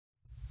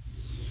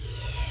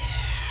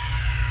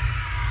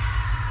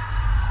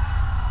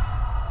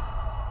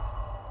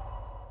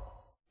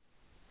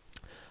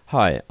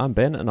Hi, I'm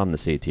Ben and I'm the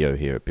CTO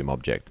here at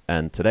BIMobject,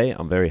 and today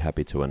I'm very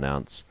happy to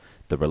announce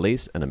the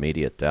release and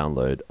immediate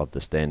download of the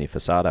Steni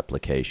facade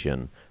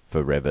application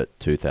for Revit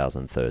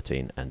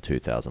 2013 and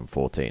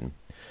 2014.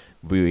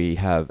 We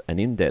have an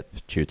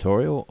in-depth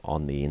tutorial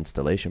on the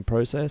installation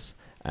process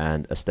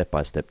and a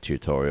step-by-step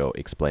tutorial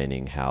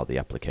explaining how the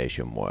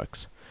application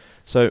works.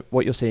 So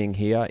what you're seeing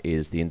here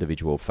is the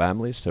individual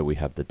families, so we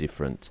have the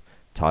different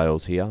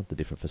tiles here, the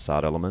different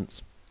facade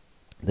elements,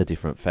 the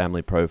different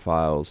family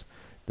profiles,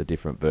 the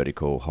different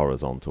vertical,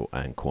 horizontal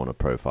and corner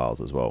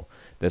profiles as well.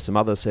 There's some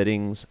other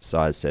settings,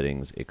 size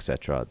settings,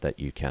 etc. that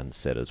you can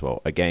set as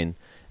well. Again,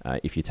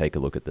 if you take a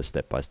look at the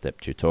step-by-step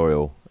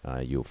tutorial,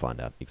 you'll find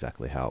out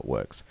exactly how it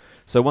works.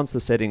 So once the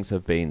settings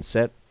have been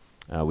set,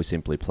 we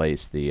simply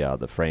place the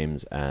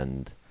frames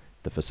and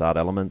the facade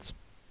elements.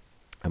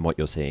 And what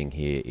you're seeing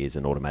here is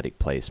an automatic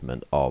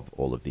placement of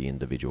all of the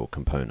individual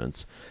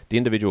components. The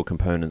individual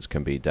components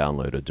can be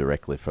downloaded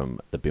directly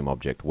from the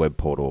BIMobject web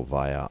portal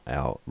via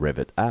our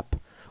Revit app,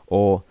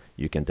 or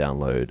you can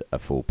download a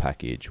full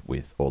package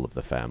with all of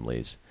the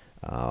families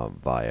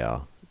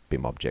via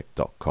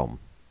BIMobject.com.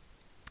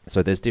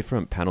 So there's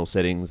different panel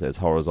settings, there's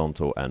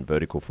horizontal and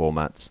vertical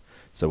formats.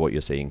 So what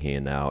you're seeing here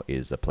now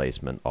is a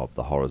placement of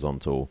the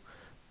horizontal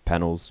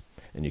panels,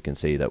 and you can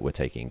see that we're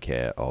taking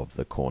care of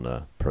the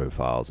corner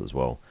profiles as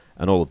well,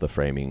 and all of the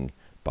framing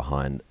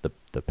behind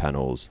the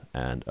panels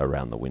and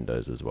around the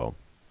windows as well.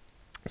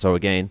 So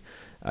again,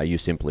 you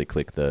simply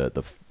click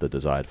the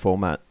desired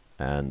format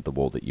and the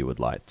wall that you would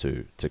like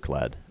to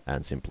clad,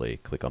 and simply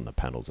click on the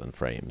panels and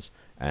frames,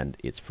 and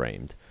it's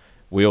framed.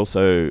 We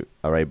also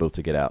are able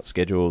to get out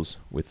schedules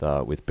with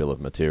bill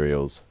of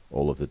materials,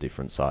 all of the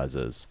different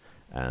sizes,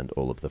 and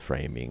all of the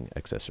framing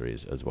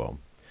accessories as well.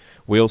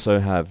 We also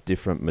have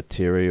different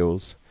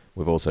materials.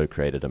 We've also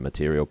created a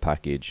material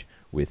package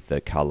with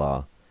the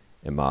color,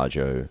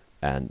 imago,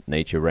 and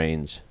nature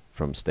range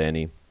from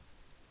Steni.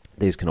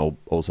 These can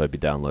also be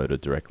downloaded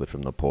directly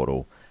from the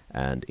portal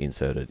and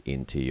inserted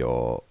into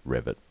your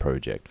Revit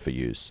project for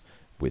use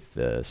with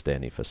the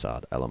Steni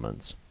facade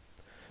elements.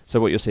 So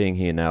what you're seeing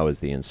here now is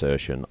the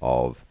insertion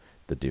of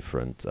the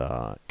different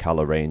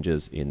color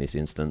ranges in this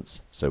instance.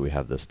 So we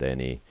have the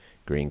Steni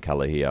green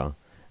color here,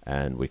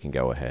 and we can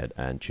go ahead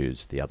and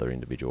choose the other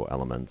individual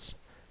elements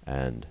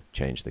and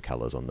change the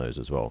colors on those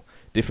as well.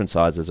 Different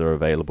sizes are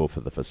available for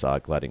the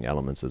facade cladding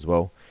elements as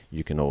well.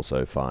 You can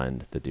also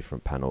find the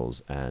different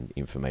panels and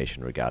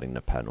information regarding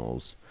the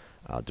panels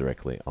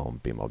directly on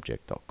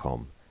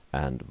BIMobject.com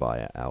and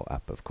via our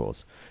app, of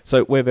course.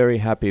 So we're very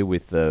happy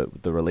with the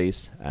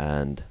release,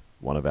 and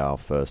one of our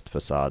first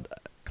facade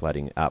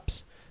cladding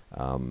apps.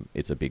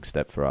 It's a big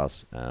step for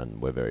us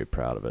and we're very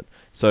proud of it.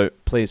 So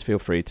please feel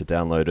free to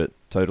download it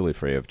totally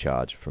free of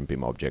charge from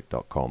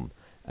BIMobject.com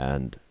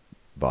and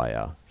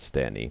via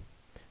Steni.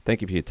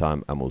 Thank you for your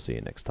time, and we'll see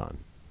you next time.